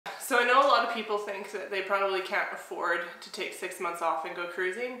So I know a lot of people think that they probably can't afford to take 6 months off and go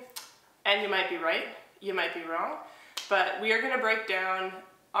cruising, and you might be right, you might be wrong, but we are going to break down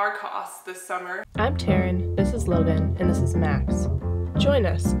our costs this summer. I'm Taryn, this is Logan, and this is Max. Join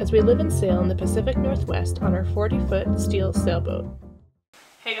us as we live and sail in the Pacific Northwest on our 40-foot steel sailboat.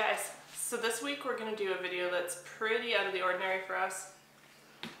 Hey guys, so this week we're going to do a video that's pretty out of the ordinary for us.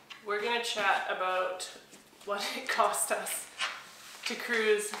 We're going to chat about what it cost us to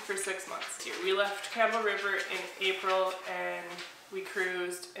cruise for 6 months. We left Campbell River in April and we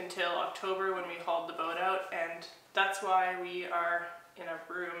cruised until October when we hauled the boat out, and that's why we are in a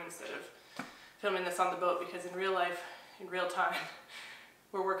room instead of filming this on the boat, because in real life, in real time,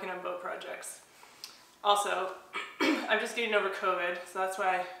 we're working on boat projects. Also, I'm just getting over COVID, so that's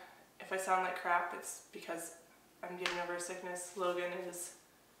why if I sound like crap, it's because I'm getting over a sickness. Logan is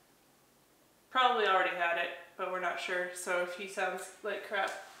probably already had it, but we're not sure, so if he sounds like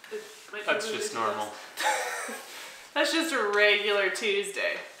crap, it might be That's just normal. That's just a regular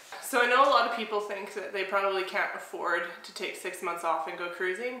Tuesday. So I know a lot of people think that they probably can't afford to take 6 months off and go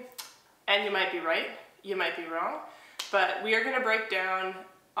cruising, and you might be right, you might be wrong, but we are going to break down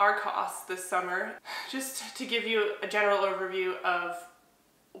our costs this summer, just to give you a general overview of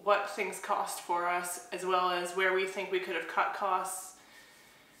what things cost for us, as well as where we think we could have cut costs,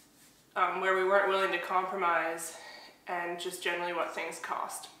 where we weren't willing to compromise, and just generally what things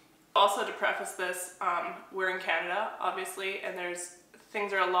cost. Also, to preface this, we're in Canada, obviously, and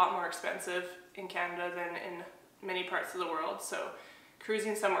things are a lot more expensive in Canada than in many parts of the world, so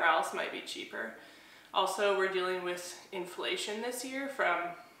cruising somewhere else might be cheaper. Also, we're dealing with inflation this year from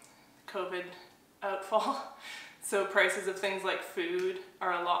COVID outfall, so prices of things like food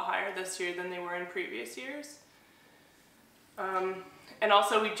are a lot higher this year than they were in previous years. And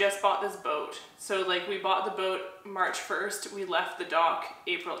also, we just bought this boat. So like, we bought the boat March 1st, we left the dock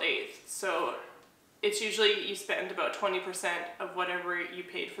April 8th. So it's usually you spend about 20% of whatever you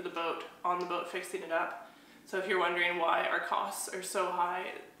paid for the boat on the boat fixing it up. So if you're wondering why our costs are so high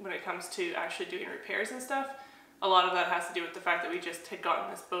when it comes to actually doing repairs and stuff, a lot of that has to do with the fact that we just had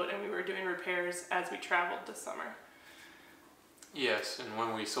gotten this boat and we were doing repairs as we traveled this summer. Yes, and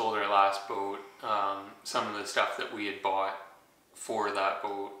when we sold our last boat, some of the stuff that we had bought for that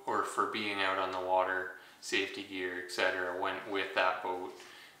boat, or for being out on the water, safety gear, etc., went with that boat.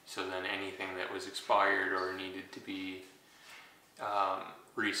 So then anything that was expired or needed to be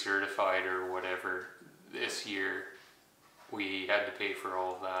recertified or whatever this year, we had to pay for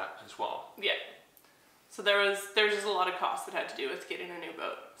all of that as well. Yeah. So there's just a lot of costs that had to do with getting a new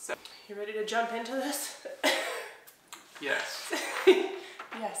boat. So, you ready to jump into this? Yes.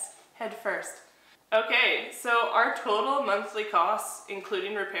 Yes, head first. Okay, so our total monthly costs,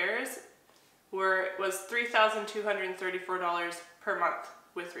 including repairs, was $3,234 per month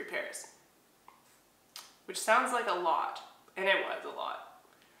with repairs. Which sounds like a lot, and it was a lot.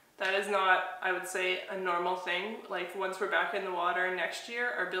 That is not, I would say, a normal thing. Like, once we're back in the water next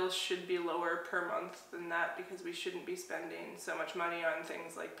year, our bills should be lower per month than that, because we shouldn't be spending so much money on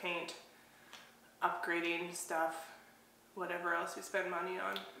things like paint, upgrading stuff, whatever else we spend money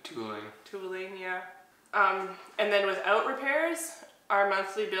on. Tooling, yeah. And then without repairs, our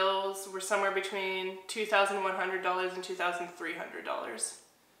monthly bills were somewhere between $2,100 and $2,300.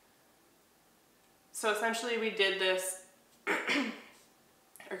 So essentially we did this,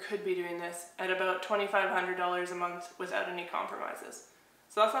 or could be doing this, at about $2,500 a month without any compromises.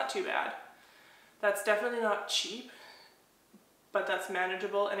 So that's not too bad. That's definitely not cheap, but that's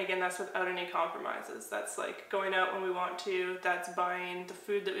manageable, and again, that's without any compromises. That's like going out when we want to, that's buying the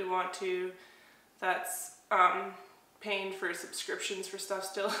food that we want to, that's paying for subscriptions for stuff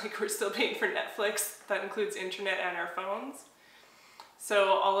still, like we're still paying for Netflix, that includes internet and our phones.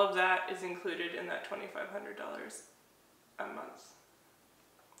 So all of that is included in that $2,500 a month.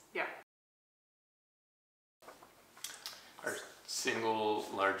 Yeah. Our single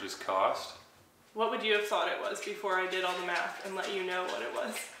largest cost? What would you have thought it was before I did all the math and let you know what it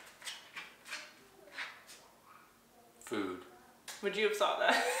was? Food. Would you have thought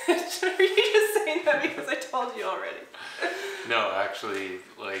that? Are you just saying that because I told you already? No, actually,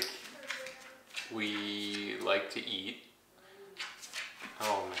 like, we like to eat.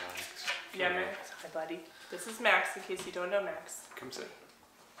 Oh, Max. Yeah, Max. Hi, buddy. This is Max, in case you don't know Max. Come sit.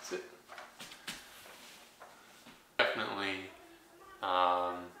 Sit. Definitely,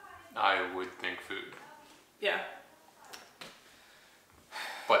 I would think food. Yeah.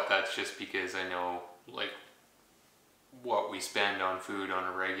 But that's just because I know, like, what we spend on food on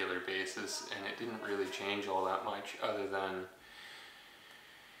a regular basis, and it didn't really change all that much, other than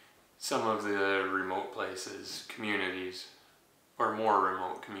some of the remote places, communities, or more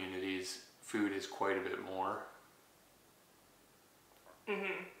remote communities, food is quite a bit more.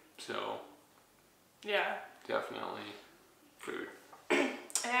 Mm-hmm. So, yeah, definitely food.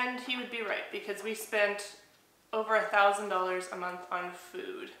 And he would be right, because we spent over $1,000 a month on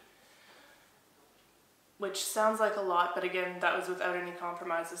food, which sounds like a lot, but again, that was without any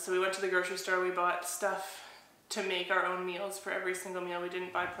compromises. So we went to the grocery store, we bought stuff to make our own meals for every single meal. We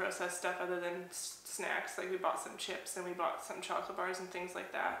didn't buy processed stuff other than snacks. Like we bought some chips and we bought some chocolate bars and things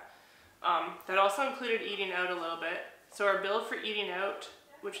like that. That also included eating out a little bit. So our bill for eating out,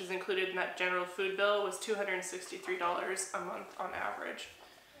 which is included in that general food bill, was $263 a month on average.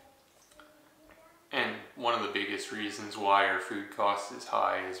 And one of the biggest reasons why our food cost is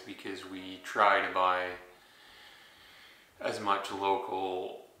high is because we try to buy as much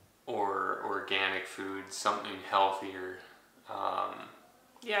local or organic food, something healthier.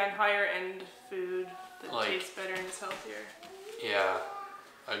 Yeah, and higher end food that Like- tastes better and is healthier. Yeah,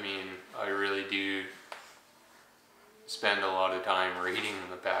 I mean, I really do spend a lot of time reading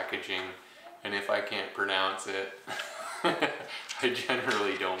the packaging, and if I can't pronounce it, I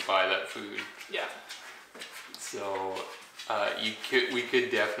generally don't buy that food. Yeah. So we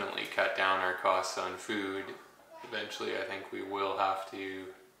could definitely cut down our costs on food. Eventually, I think we will have to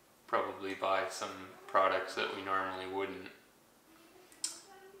probably buy some products that we normally wouldn't.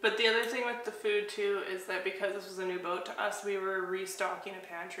 But the other thing with the food too is that because this was a new boat to us, we were restocking a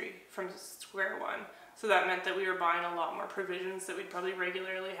pantry from square one. So that meant that we were buying a lot more provisions that we'd probably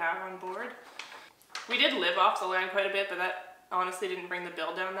regularly have on board. We did live off the land quite a bit, but that honestly didn't bring the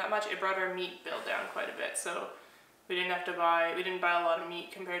bill down that much. It brought our meat bill down quite a bit. So we didn't buy a lot of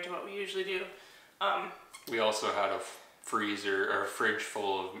meat compared to what we usually do. We also had a freezer or a fridge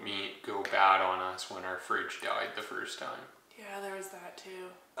full of meat go bad on us when our fridge died the first time. Yeah, there was that too.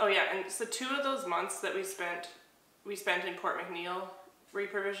 Oh yeah, and so 2 of those months that we spent in Port McNeill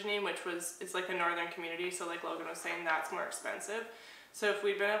reprovisioning, which is like a northern community, so like Logan was saying, that's more expensive. So if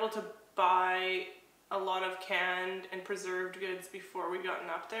we'd been able to buy a lot of canned and preserved goods before we'd gotten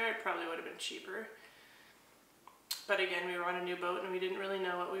up there, it probably would have been cheaper. But again, we were on a new boat and we didn't really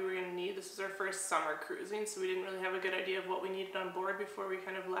know what we were going to need. This was our first summer cruising, so we didn't really have a good idea of what we needed on board before we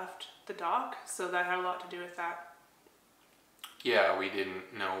kind of left the dock. So that had a lot to do with that. Yeah, we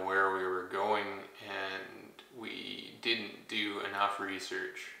didn't know where we were going, and we didn't do enough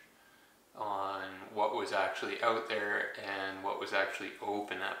research on what was actually out there and what was actually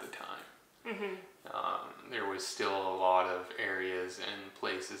open at the time. Mm-hmm. There was still a lot of areas and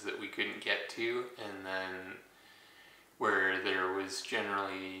places that we couldn't get to, and then where there would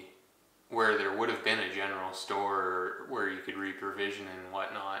have been a general store where you could reprovision and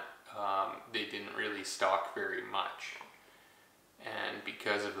whatnot, they didn't really stock very much. And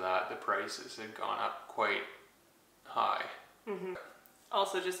because of that, the prices had gone up quite high. Mm-hmm.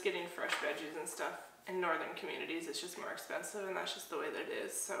 Also, just getting fresh veggies and stuff in northern communities, it's just more expensive, and that's just the way that it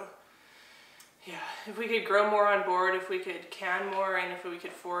is. So yeah, if we could grow more on board, if we could can more, and if we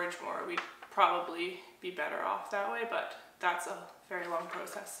could forage more, we'd probably be better off that way, but that's a very long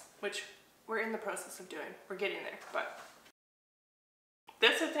process, which we're in the process of doing. We're getting there, but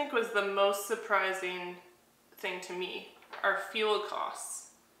this I think was the most surprising thing to me, our fuel costs.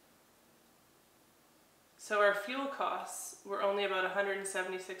 So our fuel costs were only about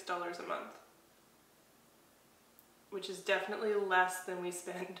 $176 a month, which is definitely less than we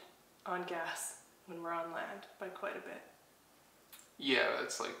spend on gas when we're on land by quite a bit. Yeah,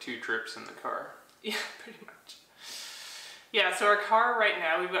 that's like 2 trips in the car. Yeah, pretty much. Yeah, so our car right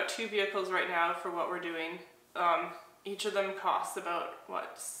now, we've got 2 vehicles right now for what we're doing. Each of them costs about,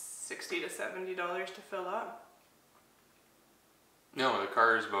 what, $60 to $70 to fill up? No, the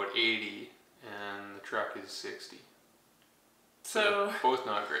car is about 80 and the truck is 60. So both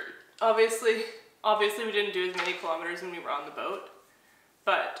not great. Obviously we didn't do as many kilometers when we were on the boat,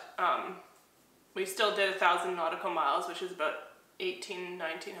 but we still did 1,000 nautical miles, which is about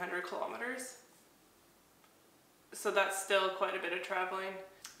 1,900 kilometers. So that's still quite a bit of traveling.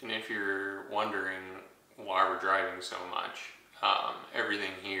 And if you're wondering why we're driving so much,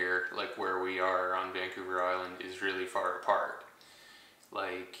 everything here, like where we are on Vancouver Island, is really far apart.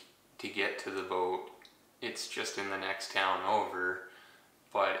 Like, to get to the boat, it's just in the next town over,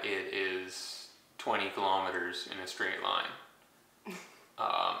 but it is 20 kilometers in a straight line.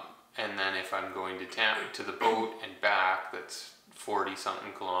 And then if I'm going to town, to the boat and back, that's 40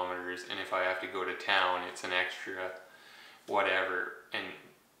 something kilometers, and if I have to go to town, it's an extra whatever. And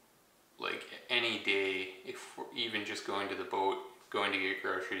like any day, if we're even just going to the boat, going to get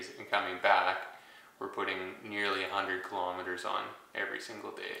groceries and coming back, we're putting nearly 100 kilometers on every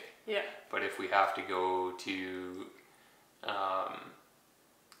single day. Yeah. But if we have to go to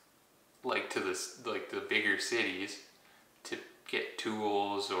like to the bigger cities to get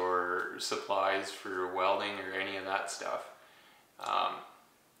tools or supplies for welding or any of that stuff,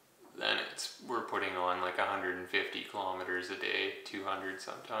 then we're putting on like 150 kilometers a day, 200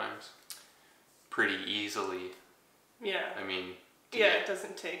 sometimes, pretty easily. Yeah. I mean, it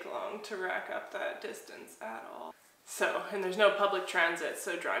doesn't take long to rack up that distance at all. So, and there's no public transit,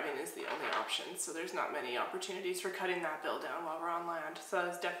 so driving is the only option. So there's not many opportunities for cutting that bill down while we're on land. So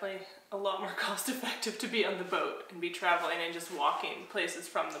it's definitely a lot more cost effective to be on the boat and be traveling and just walking places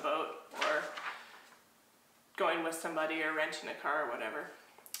from the boat, or going with somebody or renting a car or whatever,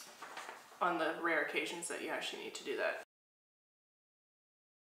 on the rare occasions that you actually need to do that.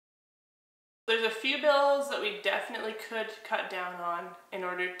 There's a few bills that we definitely could cut down on in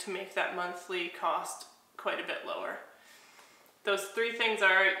order to make that monthly cost quite a bit lower. Those three things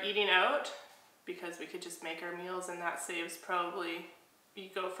are eating out, because we could just make our meals, and that saves probably, you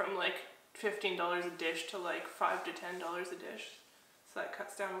go from like $15 a dish to like $5 to $10 a dish. So that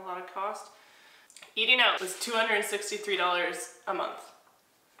cuts down a lot of cost. Eating out was $263 a month.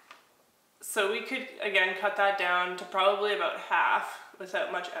 So we could, again, cut that down to probably about half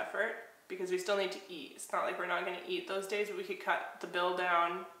without much effort, because we still need to eat. It's not like we're not going to eat those days, but we could cut the bill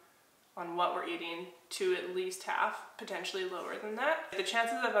down on what we're eating to at least half, potentially lower than that. The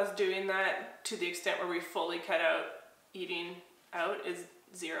chances of us doing that to the extent where we fully cut out eating out is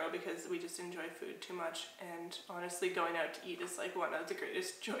zero, because we just enjoy food too much, and honestly going out to eat is like one of the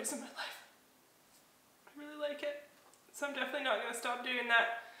greatest joys in my life. I really like it. So I'm definitely not going to stop doing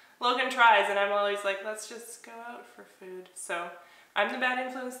that. Logan tries, and I'm always like, let's just go out for food. So I'm the bad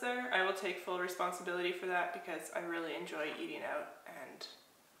influence there. I will take full responsibility for that, because I really enjoy eating out, and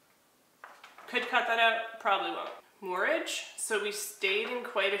could cut that out, probably won't. Moorage. So we stayed in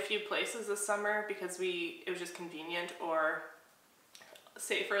quite a few places this summer because it was just convenient or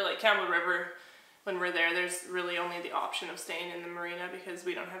safer. Like Campbell River, when we're there, there's really only the option of staying in the marina because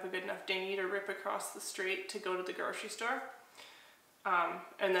we don't have a good enough dinghy to rip across the strait to go to the grocery store.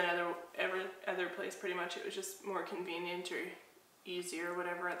 And then every other place, pretty much, it was just more convenient or easier or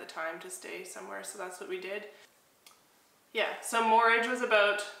whatever at the time to stay somewhere, so that's what we did. Yeah, so moorage was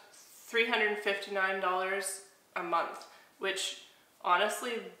about $359 a month, which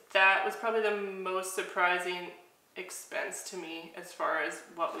honestly, that was probably the most surprising expense to me as far as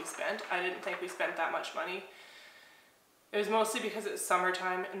what we spent. I didn't think we spent that much money. It was mostly because it's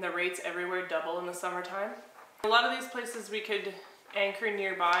summertime and the rates everywhere double in the summertime. A lot of these places we could anchor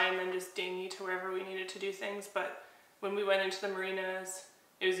nearby and then just dinghy to wherever we needed to do things, but when we went into the marinas,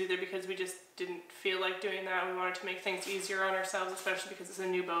 it was either because we just didn't feel like doing that, we wanted to make things easier on ourselves, especially because it's a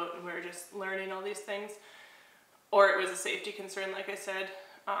new boat and we were just learning all these things, or it was a safety concern, like I said.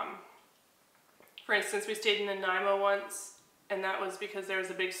 For instance, we stayed in Nanaimo once, and that was because there was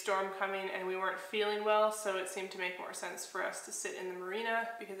a big storm coming and we weren't feeling well, so it seemed to make more sense for us to sit in the marina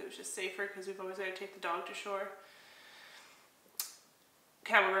because it was just safer, because we've always got to take the dog to shore.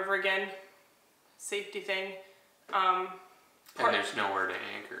 Campbell River again, safety thing. And there's nowhere to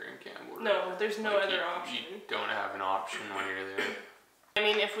anchor in Campbell River. No, there's no other option. You don't have an option when you're there. I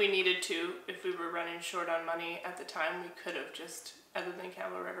mean, if we needed to, if we were running short on money at the time, we could have just, other than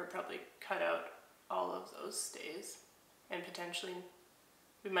Campbell River, probably cut out all of those stays. And potentially,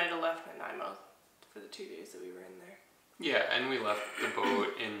 we might have left Nanaimo for the 2 days that we were in there. Yeah, and we left the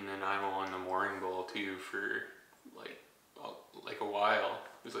boat in Nanaimo on the mooring bowl too for like a while.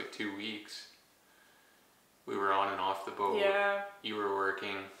 It was like 2 weeks. We were on and off the boat. Yeah. You were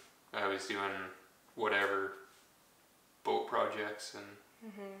working. I was doing whatever, boat projects and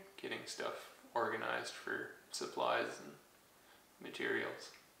getting stuff organized for supplies and materials.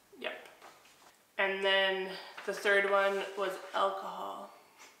 Yep. And then the third one was alcohol.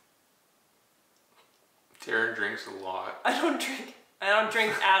 Taryn drinks a lot. I don't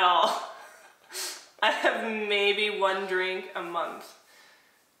drink at all. I have maybe one drink a month.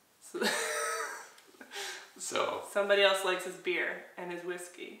 So somebody else likes his beer and his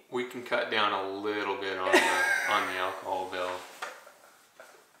whiskey. We can cut down a little bit on the alcohol bill.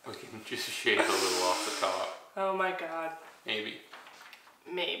 We can just shave a little off the top. Oh my god. Maybe.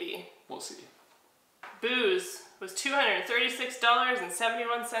 We'll see. Booze was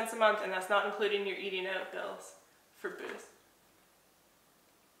 $236.71 a month, and that's not including your eating out bills for booze.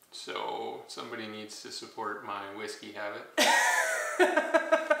 So somebody needs to support my whiskey habit.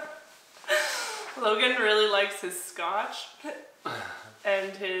 Logan really likes his scotch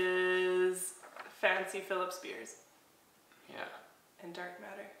and his fancy Phillips beers. Yeah. And dark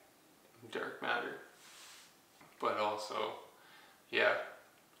matter. But also, yeah,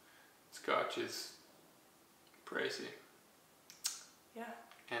 scotch is pricey. Yeah.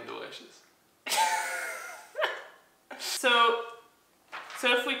 And delicious. So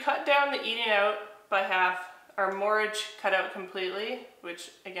if we cut down the eating out by half, our moorage cut out completely,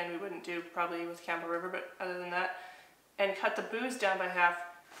 which again we wouldn't do probably with Campbell River, but other than that, and cut the booze down by half,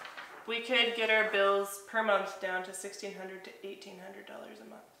 we could get our bills per month down to $1,600 to $1,800 a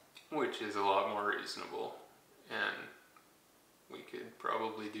month. Which is a lot more reasonable, and we could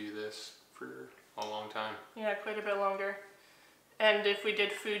probably do this for a long time. Yeah, quite a bit longer. And if we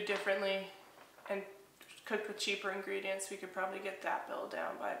did food differently and cooked with cheaper ingredients, we could probably get that bill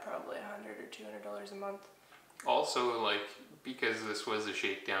down by probably $100 or $200 a month. Also, like, because this was a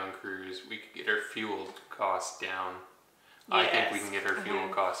shakedown cruise, we could get our fuel costs down. Yes. I think we can get our fuel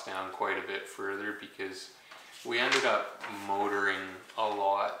costs down quite a bit further, because we ended up motoring a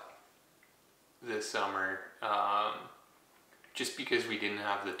lot this summer, just because we didn't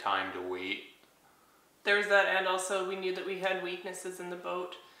have the time to wait. There was that, and also we knew that we had weaknesses in the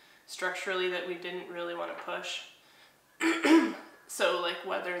boat structurally that we didn't really want to push. So like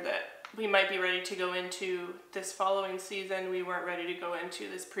whether that we might be ready to go into this following season, we weren't ready to go into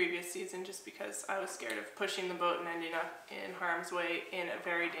this previous season just because I was scared of pushing the boat and ending up in harm's way in a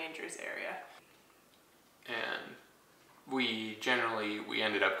very dangerous area. And we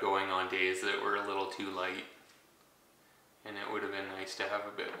ended up going on days that were a little too light, and it would have been nice to have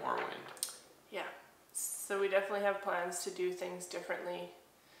a bit more wind. Yeah, so we definitely have plans to do things differently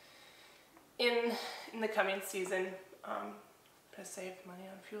in the coming season, to save money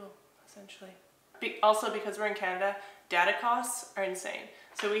on fuel, essentially. Also, because we're in Canada, data costs are insane.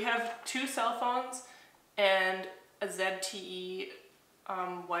 So we have 2 cell phones and a ZTE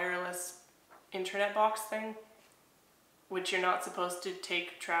wireless internet box thing, which you're not supposed to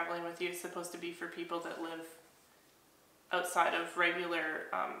take traveling with you. It's supposed to be for people that live outside of regular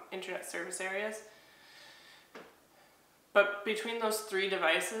internet service areas. But between those 3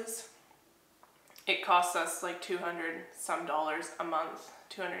 devices, it costs us like $200 some a month,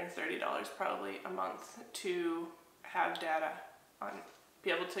 $230 probably a month to have data on,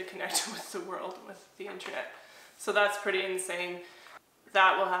 be able to connect with the world with the internet. So that's pretty insane.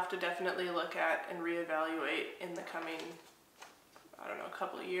 That we'll have to definitely look at and reevaluate in the coming, I don't know, a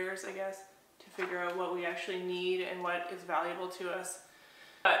couple of years, I guess, to figure out what we actually need and what is valuable to us.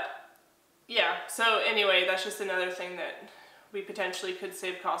 But yeah, so anyway, that's just another thing that we potentially could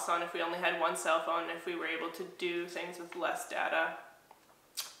save costs on if we only had 1 cell phone, if we were able to do things with less data,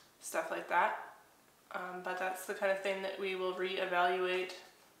 stuff like that. But that's the kind of thing that we will reevaluate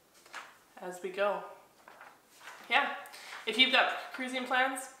as we go. Yeah, if you've got cruising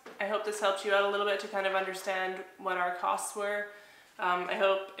plans, I hope this helped you out a little bit to kind of understand what our costs were. I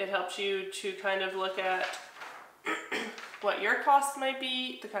hope it helps you to kind of look at what your costs might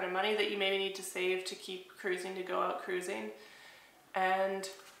be, the kind of money that you maybe need to save to keep cruising, to go out cruising. And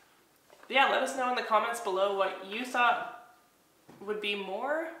yeah, let us know in the comments below what you thought would be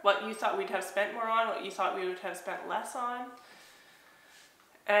more, what you thought we'd have spent more on, what you thought we would have spent less on,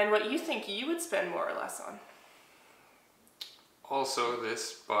 and what you think you would spend more or less on. Also,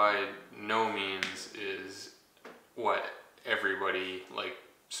 this by no means is what everybody like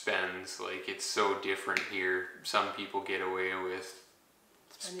spends. Like, it's so different here. Some people get away with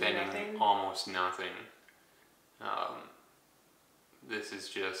spending almost nothing. This is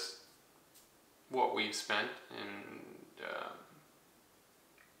just what we've spent, and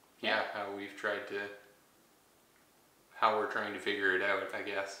yeah, how we're trying to figure it out, I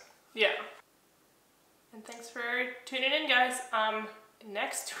guess. Yeah. And thanks for tuning in, guys.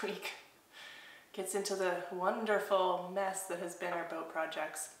 Next week gets into the wonderful mess that has been our boat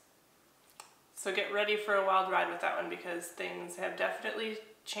projects. So get ready for a wild ride with that one, because things have definitely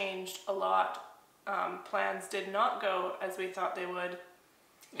changed a lot. Plans did not go as we thought they would.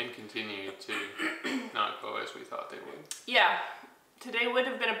 And continue to not go as we thought they would. Yeah, today would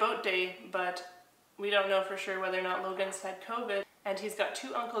have been a boat day, but we don't know for sure whether or not Logan's had COVID. And he's got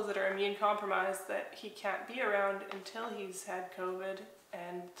 2 uncles that are immune compromised that he can't be around until he's had COVID.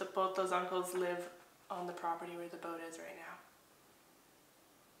 And both those uncles live on the property where the boat is right now.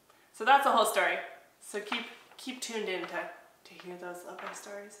 So that's the whole story. So keep tuned in to hear those lovely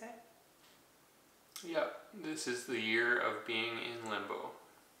stories, eh? Yep, this is the year of being in limbo.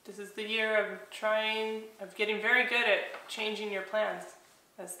 This is the year of getting very good at changing your plans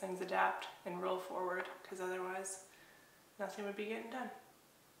as things adapt and roll forward, because otherwise nothing would be getting done.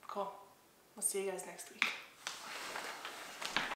 Cool. We'll see you guys next week.